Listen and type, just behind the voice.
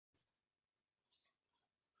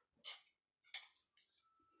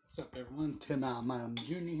What's up, everyone? Tim Allen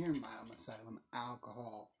Jr. here, Mild Asylum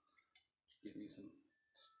Alcohol. Get me some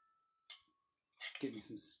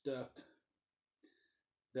stuffed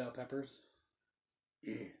bell peppers.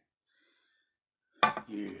 Yeah,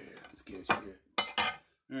 let's get shit.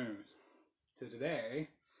 Anyways, so today,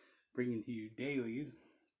 bringing to you dailies.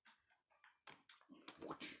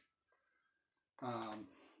 I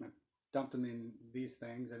dumped them in these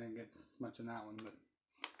things. I didn't get much in that one, but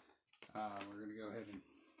we're gonna go ahead and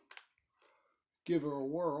give her a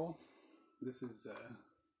whirl. This is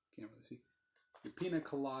can't really see the Piña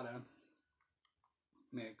Colada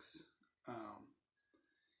mix.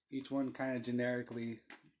 Each one kind of generically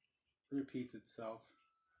repeats itself.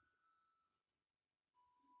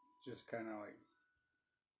 Just kind of like,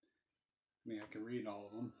 I mean, I can read all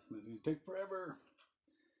of them. It's gonna take forever.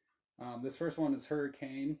 This first one is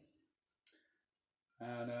Hurricane,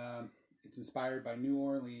 and it's inspired by New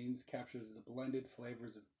Orleans. Captures the blended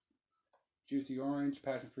flavors of juicy orange,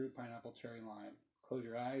 passion fruit, pineapple, cherry, lime. Close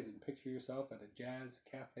your eyes and picture yourself at a jazz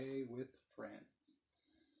cafe with friends.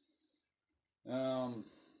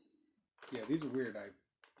 Yeah, these are weird. I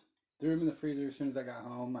threw them in the freezer as soon as I got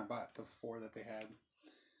home. I bought the 4 that they had.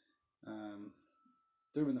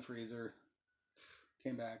 Threw them in the freezer.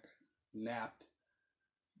 Came back, napped,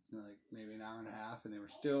 like maybe an hour and a half, and they were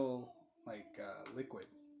still like liquid.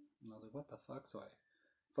 And I was like, what the fuck? So I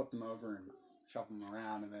flipped them over and shuffled them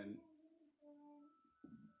around, and then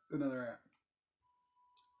another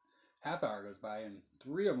half hour goes by, and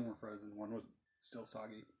 3 of them were frozen. 1 was still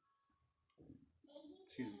soggy.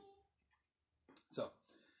 Excuse me. So,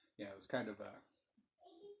 yeah, it was kind of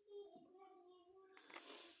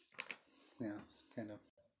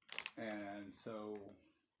and so,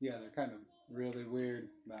 yeah, they're kind of really weird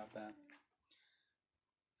about that.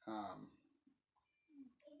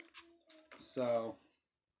 So,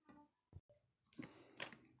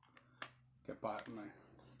 my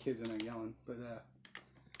kids in there yelling, but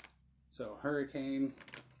so Hurricane.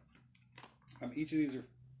 Each of these are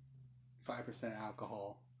 5%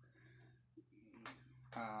 alcohol.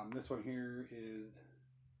 This one here is,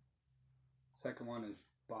 second one is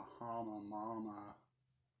Bahama Mama.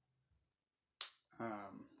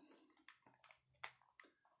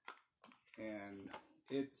 And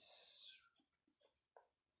it's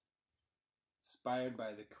inspired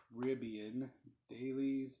by the Caribbean.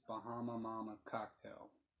 Daly's Bahama Mama cocktail.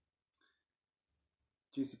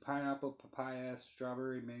 Juicy pineapple, papaya,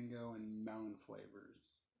 strawberry, mango, and melon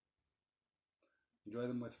flavors. Enjoy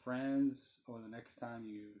them with friends or the next time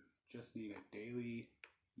you just need a daily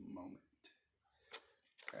moment.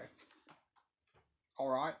 Okay.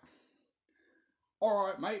 Alright,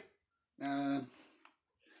 mate. I don't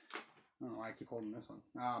know why I keep holding this one.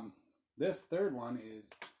 This third one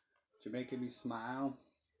is Jamaican Me Smile.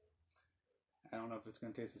 I don't know if it's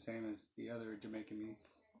going to taste the same as the other Jamaican Me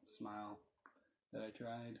Smile that I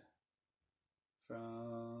tried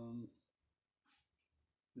from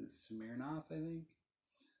Smirnoff, I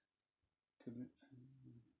think.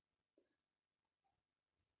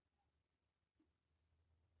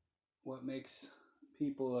 What makes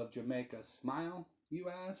people of Jamaica smile, you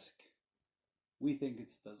ask? We think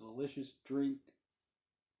it's the delicious drink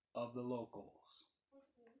of the locals.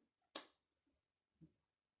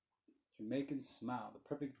 Jamaican Smile, the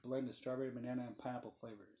perfect blend of strawberry, banana, and pineapple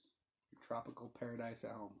flavors. Your tropical paradise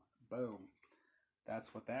at home. Boom.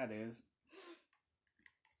 That's what that is.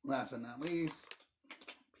 Last but not least,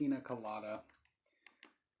 Piña Colada.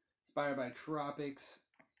 Inspired by tropics.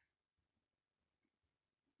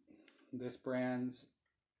 This brand's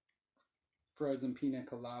frozen pina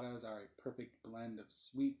coladas are a perfect blend of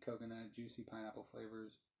sweet coconut, juicy pineapple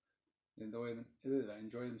flavors. Enjoy them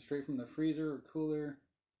straight from the freezer or cooler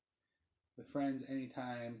with friends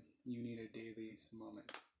anytime you need a daily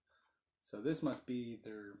moment. So this must be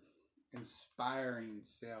their inspiring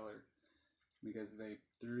sailor, because they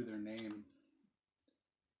threw their name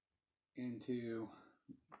into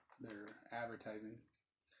their advertising.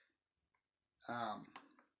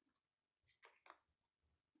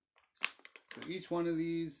 So each one of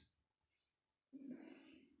these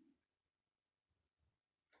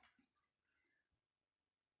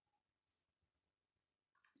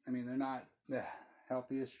I mean, they're not the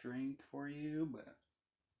healthiest drink for you, but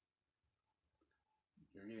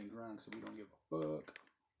you're getting drunk, so we don't give a fuck.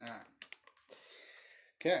 Alright.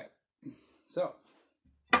 Okay. So,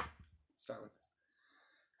 start with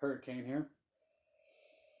Hurricane here.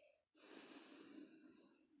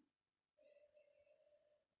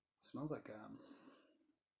 It smells like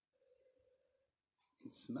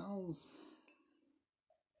it smells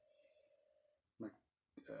like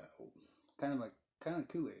kind of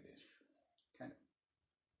Kool-Aid-ish. Kind of.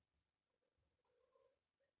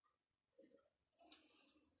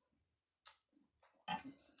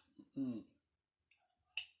 Eat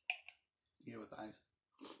it with ice.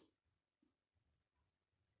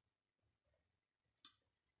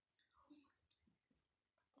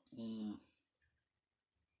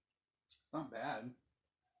 It's not bad.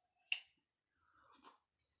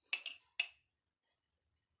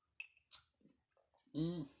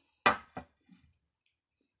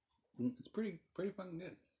 It's pretty fucking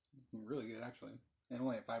good. Really good, actually. And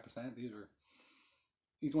only at 5%.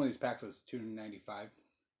 Each one of these packs was $2.95.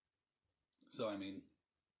 So I mean,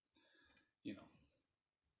 you know,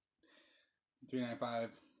 $3.95,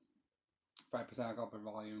 5% alcohol per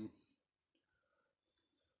volume.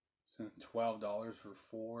 So $12 for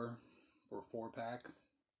a 4-pack.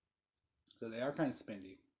 So they are kind of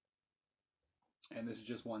spendy. And this is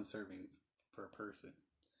just one serving per person.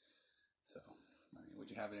 So, I mean, would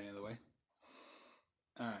you have it any other way?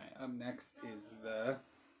 Alright, up next is the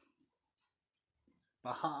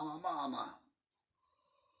Bahama Mama.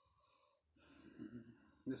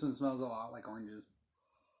 This one smells a lot like oranges.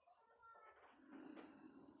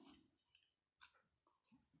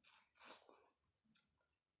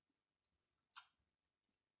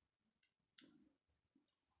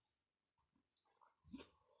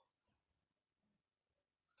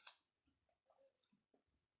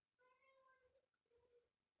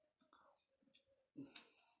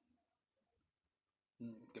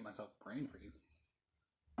 Get myself brain freeze.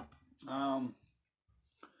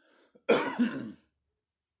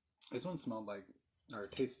 This one smelled like, or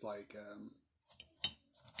tastes like,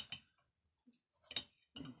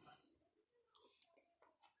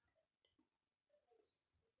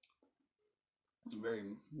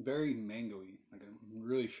 very mango-y, like a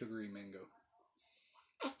really sugary mango.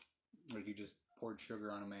 Like you just poured sugar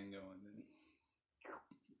on a mango and then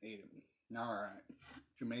ate it. Alright.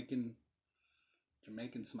 Jamaican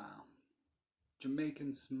smile.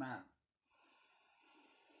 Jamaican smile.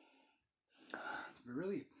 It's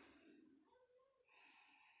really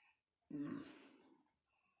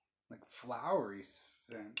like flowery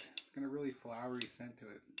scent. It's got a really flowery scent to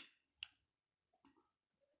it.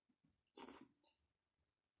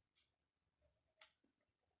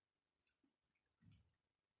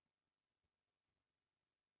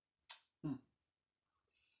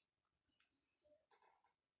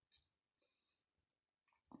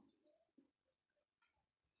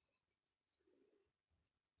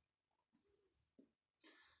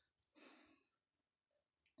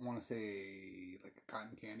 I want to say like a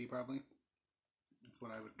cotton candy, probably. That's what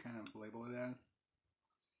I would kind of label it as.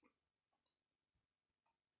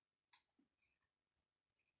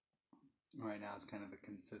 Right now, it's kind of the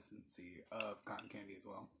consistency of cotton candy as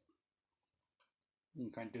well.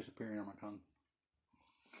 And kind of disappearing on my tongue.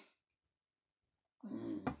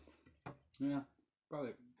 Yeah,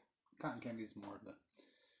 probably cotton candy is more of the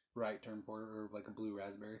right term for it, or like a blue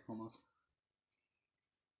raspberry almost.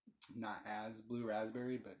 Not as blue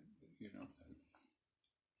raspberry, but you know what I'm saying.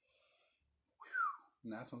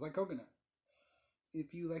 And that smells like coconut.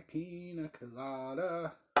 If you like pina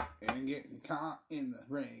colada and getting caught in the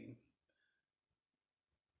rain.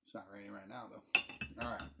 It's not raining right now though.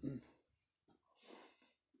 Alright.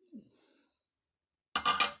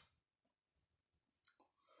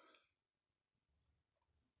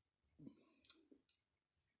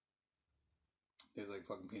 Tastes like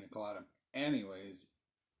fucking pina colada. Anyways.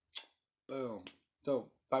 Boom.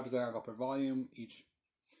 So 5% alcohol per volume. Each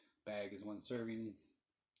bag is one serving.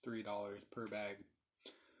 $3 per bag.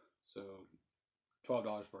 So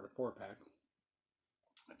 $12 for a 4-pack.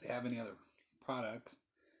 If they have any other products,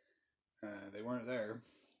 they weren't there.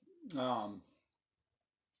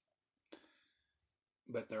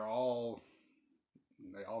 But they all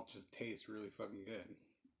just taste really fucking good.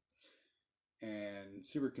 And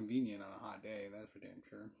super convenient on a hot day, that's for damn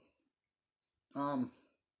sure.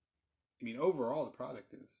 I mean, overall, the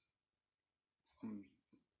product is,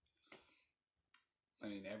 I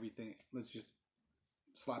mean, everything, let's just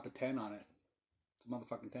slap a 10 on it. It's a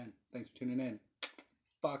motherfucking 10. Thanks for tuning in.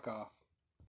 Fuck off.